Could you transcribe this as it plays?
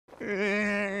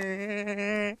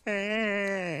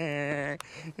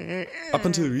Up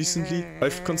until recently,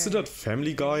 I've considered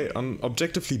Family Guy an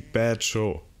objectively bad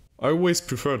show. I always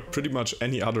preferred pretty much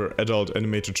any other adult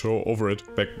animated show over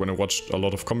it back when I watched a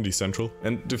lot of Comedy Central,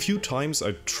 and the few times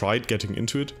I tried getting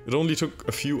into it, it only took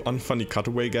a few unfunny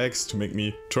cutaway gags to make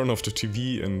me turn off the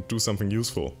TV and do something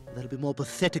useful. That'll be more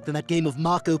pathetic than that game of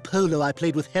Marco Polo I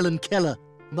played with Helen Keller.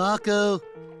 Marco!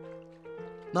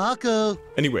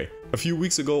 Anyway, a few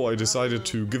weeks ago I decided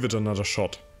to give it another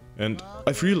shot, and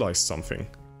I've realized something.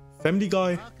 Family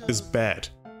Guy is bad,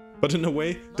 but in a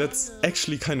way that's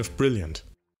actually kind of brilliant.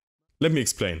 Let me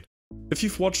explain. If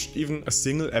you've watched even a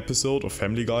single episode of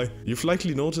Family Guy, you've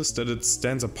likely noticed that it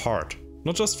stands apart,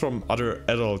 not just from other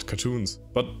adult cartoons,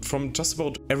 but from just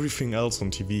about everything else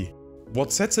on TV.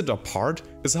 What sets it apart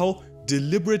is how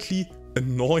deliberately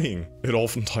annoying it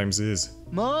oftentimes is.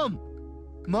 Mom!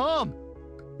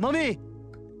 Mommy!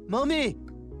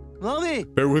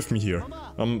 Bear with me here.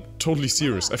 I'm totally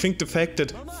serious. I think the fact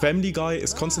that Family Guy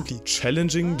is constantly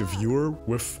challenging the viewer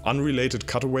with unrelated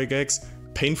cutaway gags,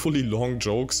 painfully long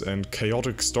jokes and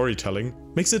chaotic storytelling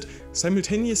makes it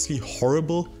simultaneously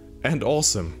horrible and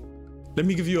awesome. Let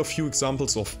me give you a few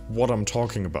examples of what I'm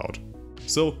talking about.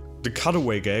 So, the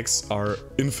cutaway gags are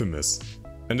infamous,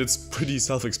 and it's pretty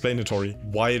self-explanatory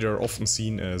why they're often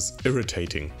seen as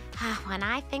irritating. When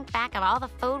I think back of all the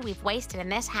food we've wasted in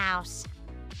this house.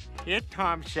 Here,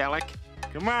 Tom Selleck.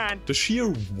 Come on. The sheer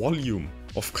volume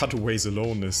of cutaways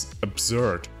alone is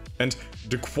absurd, and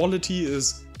the quality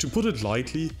is, to put it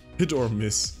lightly, hit or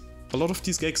miss. A lot of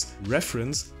these gags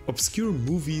reference obscure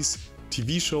movies,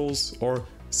 TV shows, or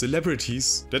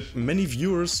celebrities that many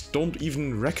viewers don't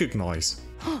even recognize.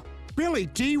 Billy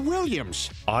D. Williams.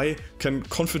 I can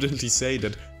confidently say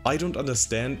that I don't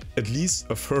understand at least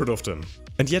a third of them.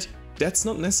 And yet, that's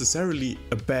not necessarily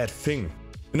a bad thing.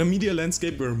 In a media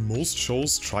landscape where most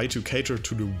shows try to cater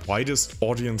to the widest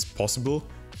audience possible,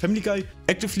 Family Guy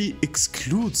actively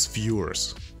excludes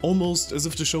viewers. Almost as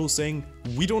if the show is saying,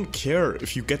 we don't care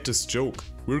if you get this joke,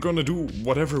 we're gonna do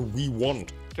whatever we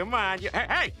want. Come on.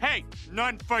 Hey!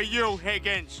 None for you,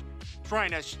 Higgins.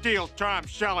 Trying to steal Tom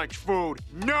Selleck's food.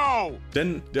 No!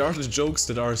 Then there are the jokes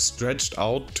that are stretched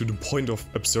out to the point of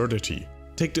absurdity.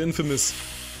 Take the infamous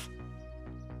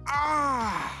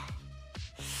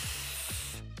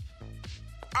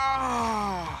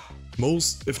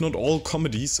Most, if not all,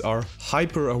 comedies are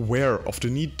hyper aware of the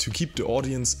need to keep the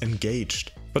audience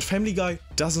engaged. But Family Guy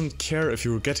doesn't care if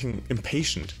you're getting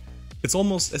impatient. It's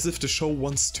almost as if the show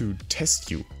wants to test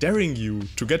you, daring you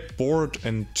to get bored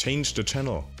and change the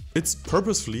channel. It's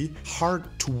purposefully hard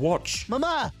to watch.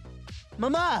 Mama!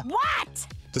 What?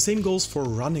 The same goes for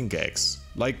running gags,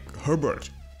 like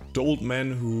Herbert, the old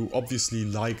man who obviously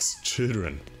likes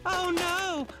children. Oh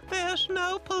no, there's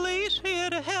no police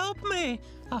here to help me.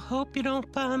 I hope you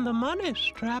don't find the money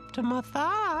strapped to my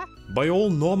thigh. By all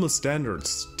normal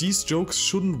standards, these jokes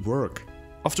shouldn't work.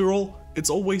 After all, it's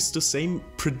always the same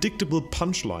predictable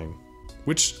punchline.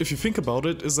 Which, if you think about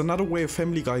it, is another way of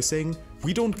Family Guy saying,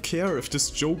 we don't care if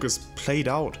this joke is played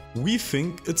out. We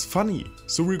think it's funny,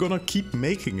 so we're gonna keep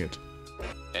making it.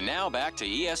 And now back to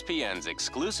ESPN's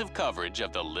exclusive coverage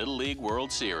of the Little League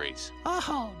World Series.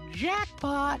 Oh,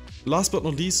 jackpot! Last but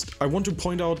not least, I want to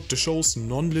point out the show's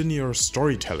non-linear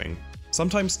storytelling.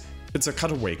 Sometimes it's a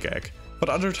cutaway gag, but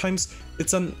other times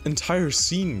it's an entire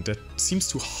scene that seems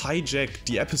to hijack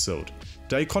the episode.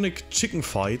 The iconic chicken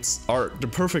fights are the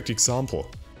perfect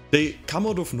example. They come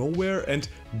out of nowhere and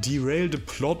derail the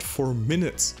plot for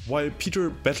minutes, while Peter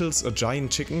battles a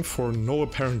giant chicken for no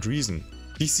apparent reason.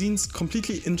 These scenes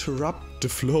completely interrupt the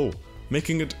flow,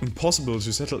 making it impossible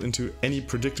to settle into any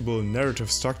predictable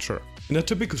narrative structure. In a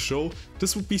typical show,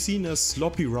 this would be seen as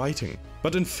sloppy writing,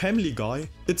 but in Family Guy,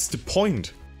 it's the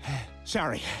point.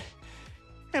 Sorry.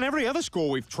 And every other school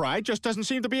we've tried just doesn't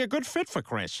seem to be a good fit for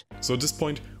Chris. So at this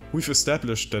point, we've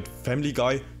established that Family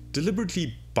Guy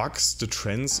deliberately bucks the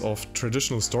trends of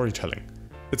traditional storytelling.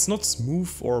 It's not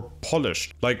smooth or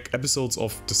polished, like episodes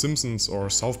of The Simpsons or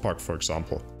South Park, for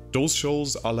example. Those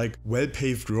shows are like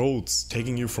well-paved roads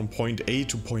taking you from point A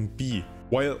to point B,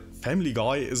 while Family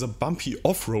Guy is a bumpy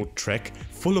off-road track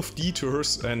full of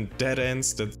detours and dead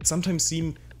ends that sometimes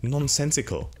seem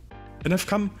nonsensical. And I've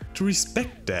come to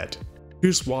respect that.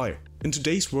 Here's why. In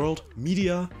today's world,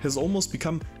 media has almost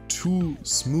become too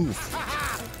smooth.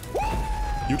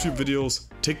 YouTube videos,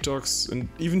 TikToks, and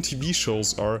even TV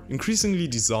shows are increasingly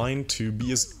designed to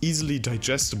be as easily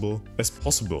digestible as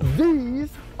possible. These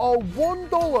are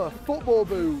 $1 football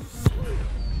boots.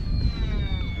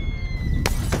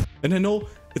 And I know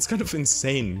it's kind of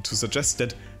insane to suggest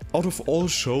that out of all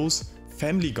shows,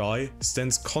 Family Guy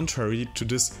stands contrary to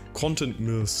this content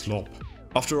mill slop.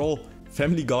 After all,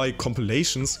 Family Guy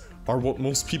compilations are what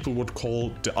most people would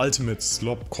call the ultimate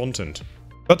slop content.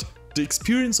 But the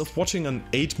experience of watching an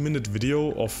 8-minute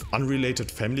video of unrelated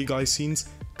Family Guy scenes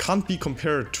can't be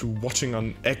compared to watching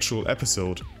an actual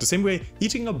episode. The same way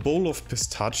eating a bowl of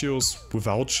pistachios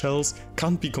without shells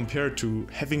can't be compared to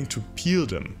having to peel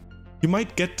them. You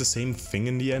might get the same thing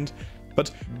in the end,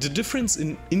 but the difference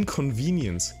in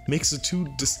inconvenience makes the two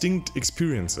distinct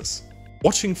experiences.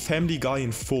 Watching Family Guy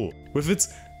in full, with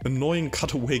its annoying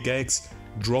cutaway gags,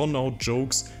 drawn out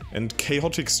jokes and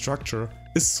chaotic structure,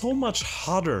 is so much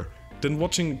harder than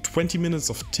watching 20 minutes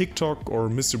of TikTok or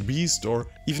Mr. Beast or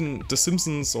even The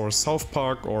Simpsons or South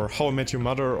Park or How I Met Your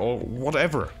Mother or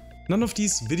whatever. None of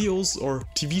these videos or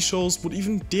TV shows would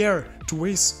even dare to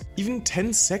waste even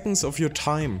 10 seconds of your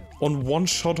time on one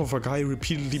shot of a guy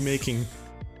repeatedly making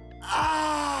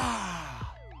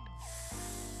 "Ah!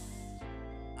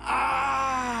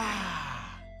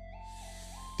 Ah!"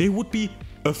 They would be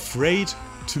afraid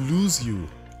to lose you.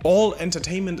 All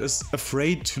entertainment is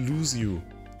afraid to lose you.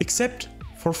 Except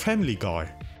for Family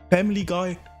Guy. Family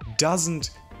Guy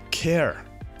doesn't care.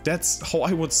 That's how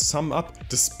I would sum up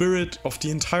the spirit of the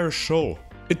entire show.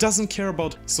 It doesn't care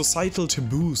about societal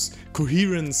taboos,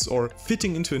 coherence, or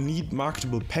fitting into a neat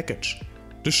marketable package.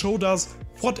 The show does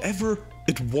whatever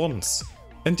it wants.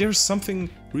 And there's something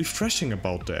refreshing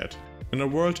about that, in a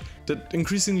world that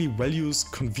increasingly values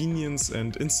convenience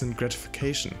and instant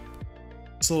gratification.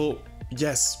 So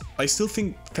yes, I still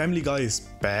think Family Guy is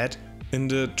bad in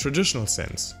the traditional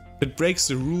sense. It breaks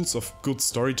the rules of good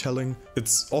storytelling,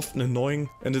 it's often annoying,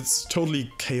 and it's totally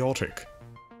chaotic.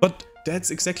 But that's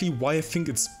exactly why I think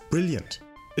it's brilliant.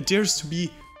 It dares to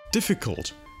be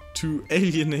difficult, to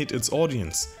alienate its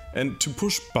audience, and to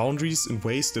push boundaries in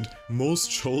ways that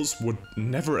most shows would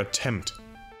never attempt.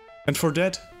 And for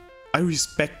that, I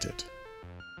respect it.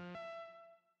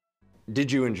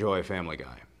 Did you enjoy Family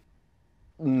Guy?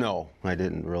 No, I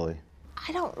didn't really.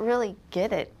 I don't really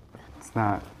get it. It's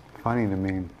not funny to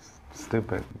me. It's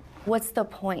stupid. What's the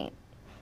point?